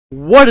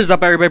What is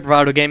up, everybody?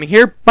 Bravado Gaming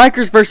here.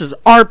 Bikers versus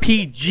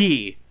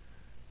RPG.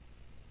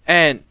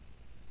 And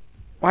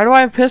why do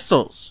I have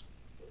pistols?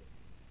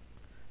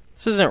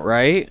 This isn't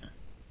right.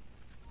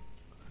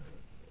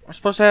 We're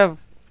supposed to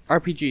have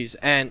RPGs,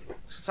 and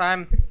since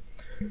I'm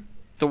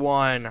the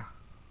one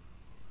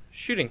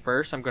shooting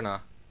first, I'm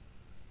gonna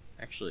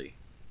actually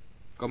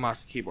go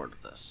mouse and keyboard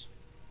with this.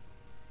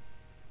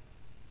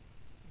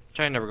 Which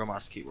I never go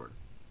mouse and keyboard.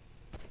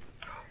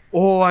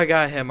 Oh, I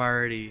got him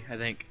already, I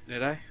think.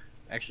 Did I?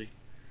 Actually,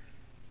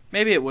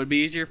 maybe it would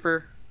be easier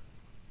for...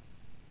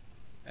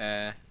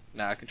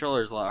 Nah,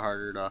 controller's a lot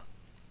harder to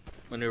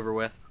maneuver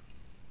with.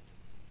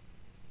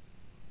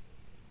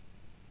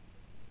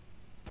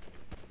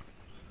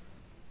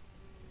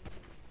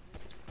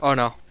 Oh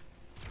no.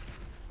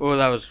 Oh,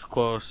 that was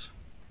close.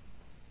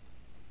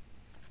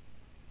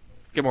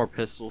 Get more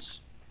pistols.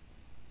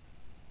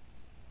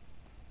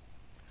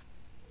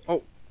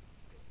 Oh.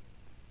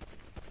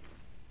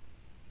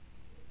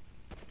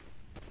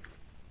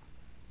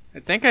 I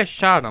think I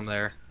shot him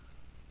there.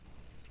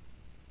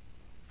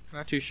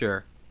 Not too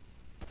sure.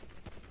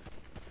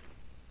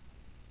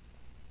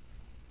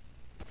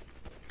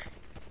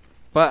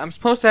 But I'm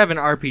supposed to have an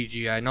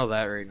RPG, I know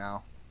that right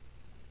now.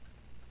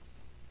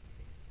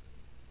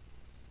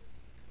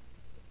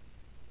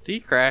 Did he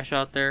crash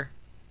out there?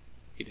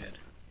 He did.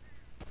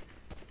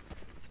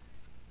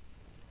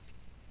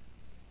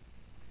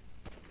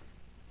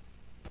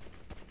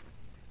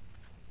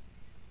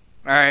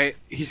 Alright,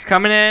 he's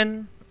coming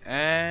in,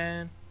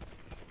 and...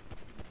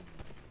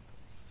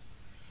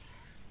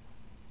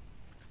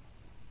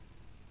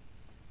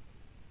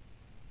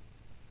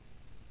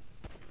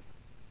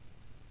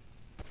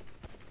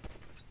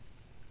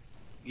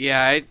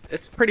 yeah,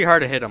 it's pretty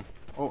hard to hit him.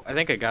 Oh, I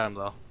think I got him,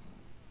 though.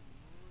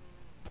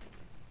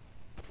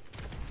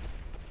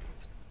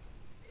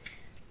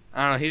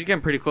 I don't know, he's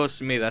getting pretty close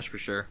to me, that's for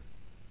sure.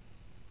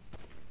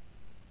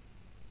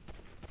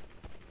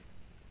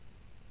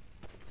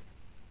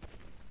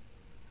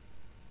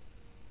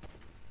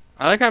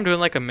 I like how I'm doing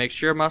like a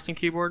mixture of mouse and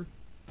keyboard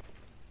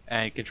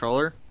and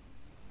controller.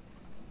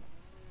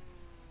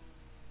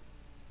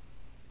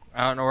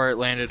 I don't know where it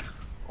landed.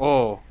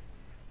 Oh.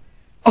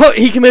 Oh,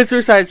 he committed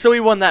suicide, so he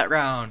won that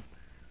round.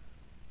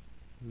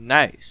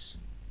 Nice.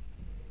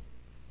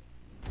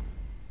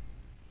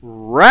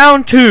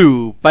 Round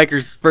 2,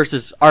 Bikers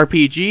versus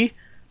RPG.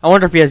 I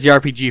wonder if he has the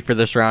RPG for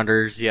this round,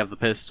 or does he have the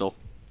pistol?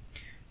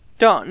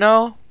 Don't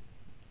know.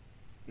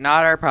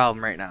 Not our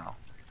problem right now.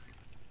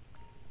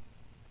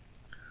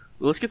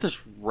 Let's get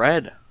this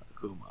red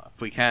Akuma, if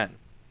we can.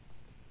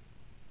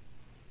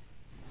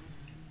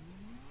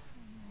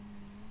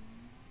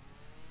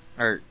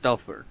 Or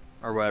Delfer,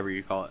 or whatever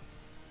you call it.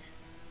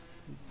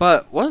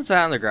 But, what's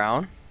that on the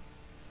ground?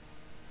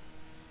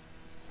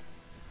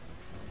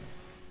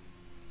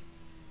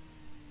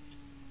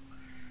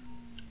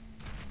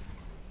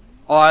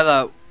 Oh, I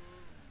thought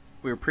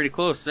we were pretty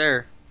close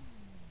there.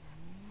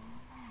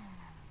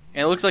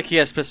 And it looks like he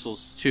has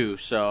pistols too,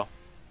 so.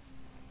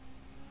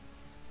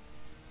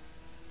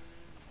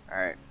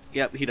 Alright,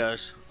 yep, he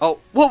does.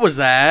 Oh, what was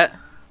that?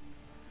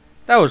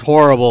 That was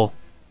horrible.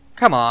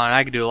 Come on,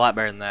 I could do a lot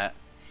better than that.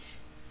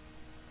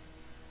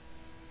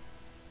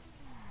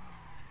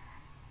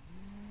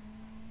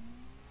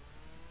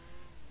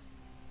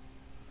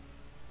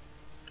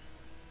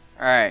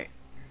 Alright.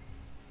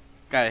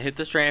 Gotta hit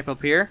this ramp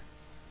up here.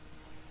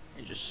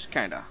 And just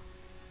kinda.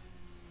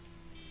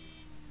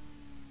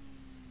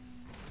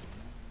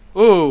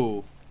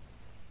 Ooh.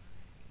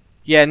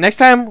 Yeah, next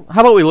time,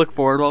 how about we look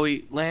forward while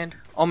we land?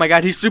 Oh my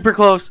god, he's super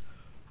close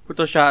with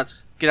those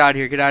shots. Get out of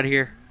here, get out of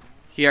here.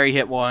 He already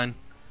hit one.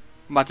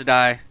 I'm about to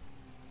die.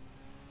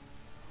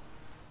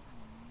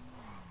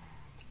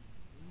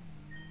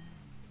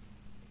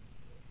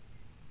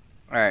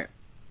 Alright.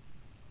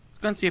 Let's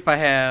go and see if I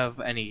have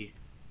any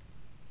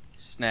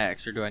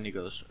snacks, or do I need to go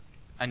to the store?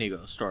 I need to go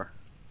to the store.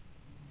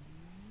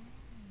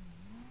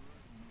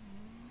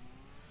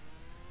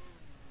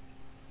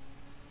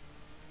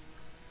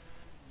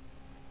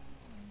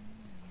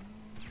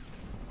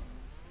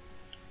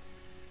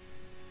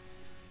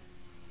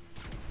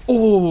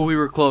 Oh, we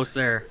were close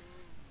there.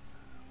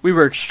 We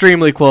were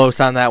extremely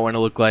close on that one, it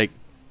looked like.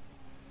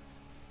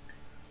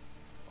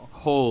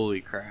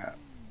 Holy crap.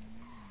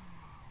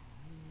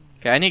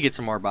 Okay, I need to get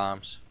some more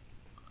bombs.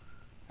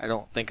 I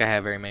don't think I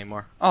have very many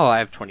more. Oh, I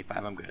have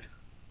 25. I'm good.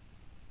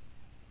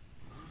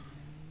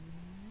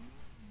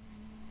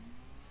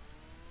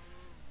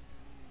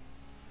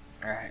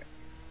 Alright.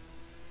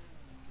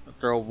 I'll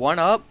throw one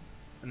up,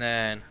 and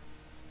then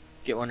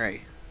get one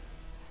ready.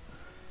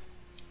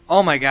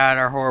 Oh my god,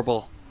 our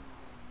horrible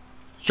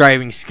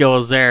driving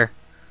skills there.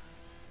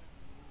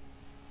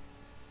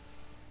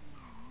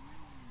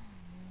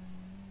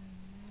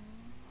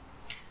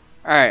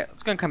 Alright,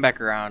 let's go and come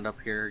back around up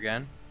here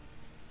again.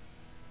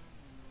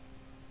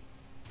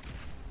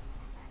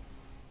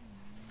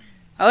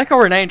 I like how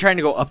we're not even trying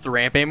to go up the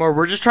ramp anymore.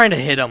 We're just trying to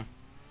hit him.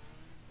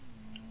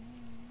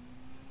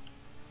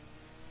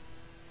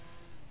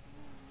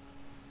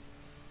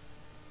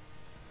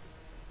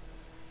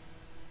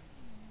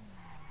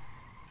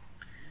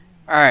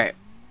 Alright.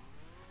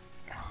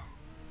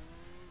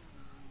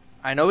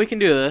 I know we can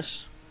do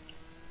this.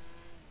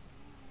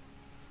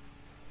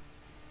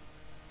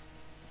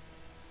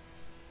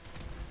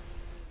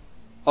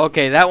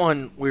 Okay, that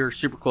one we were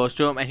super close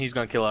to him and he's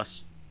gonna kill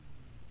us.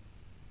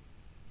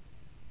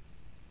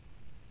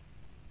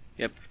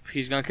 Yep,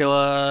 he's gonna kill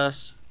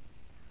us.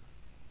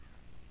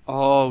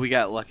 Oh, we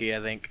got lucky, I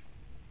think.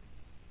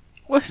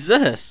 What is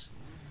this?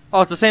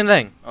 Oh, it's the same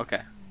thing.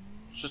 Okay.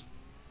 It's just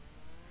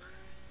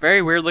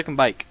very weird looking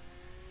bike.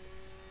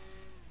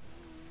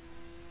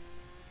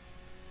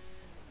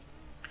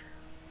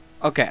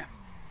 Okay.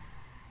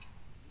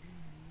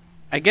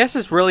 I guess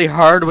it's really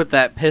hard with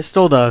that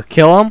pistol to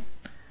kill him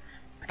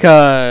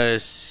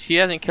because he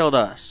hasn't killed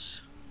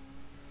us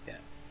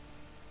yet.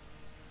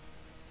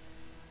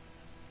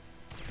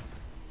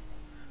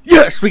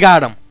 Yes, we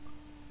got him.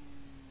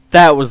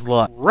 That was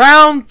luck.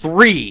 Round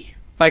 3.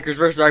 Bikers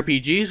versus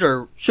RPGs,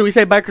 or should we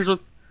say bikers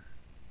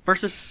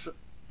versus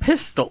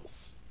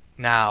pistols?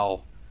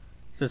 Now,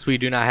 since we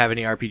do not have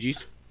any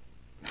RPGs.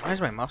 Why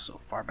is my mouse so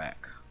far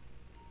back?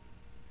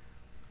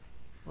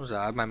 What was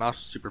that? My mouse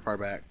is super far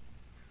back.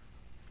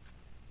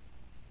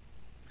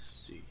 Let's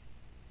see.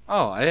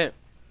 Oh, I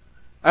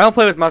don't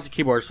play with mouse and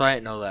keyboard, so I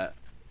didn't know that,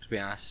 to be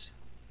honest.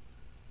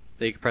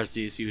 That you can press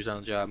these to use on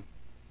the job.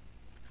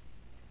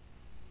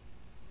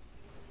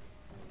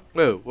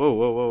 Whoa, whoa,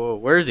 whoa, whoa, whoa.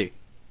 Where is he?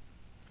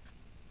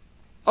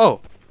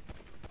 Oh.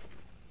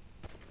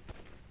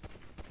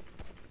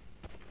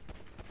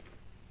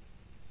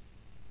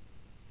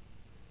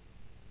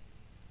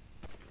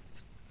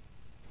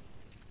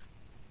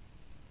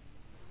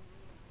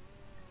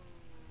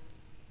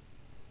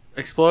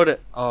 Explode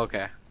it. Oh,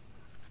 okay.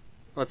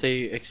 Let's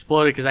say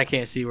explode it because I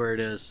can't see where it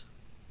is.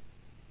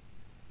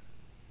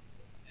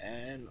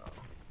 And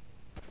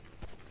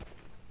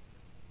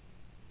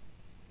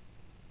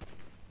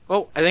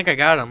oh, I think I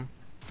got him.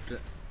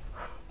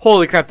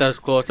 Holy crap, that was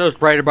close. That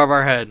was right above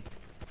our head.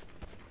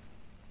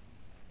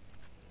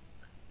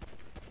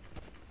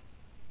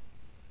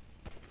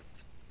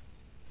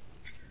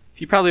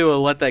 If you probably would have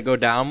let that go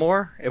down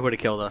more, it would have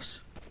killed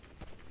us.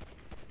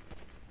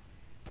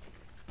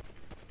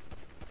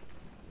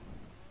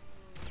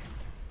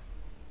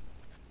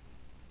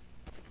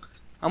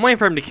 I'm waiting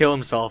for him to kill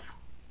himself.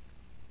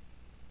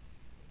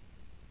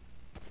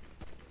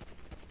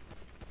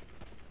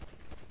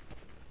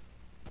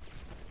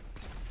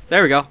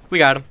 There we go. We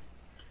got him.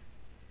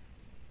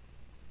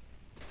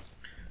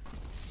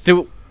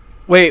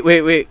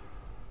 Wait.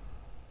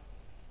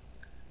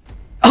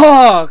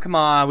 Oh, come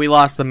on. We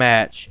lost the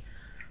match.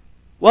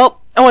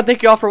 Well, I want to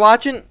thank you all for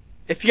watching.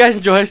 If you guys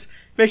enjoy this,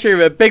 make sure you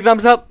give it a big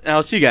thumbs up, and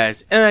I'll see you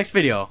guys in the next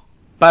video.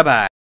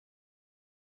 Bye-bye.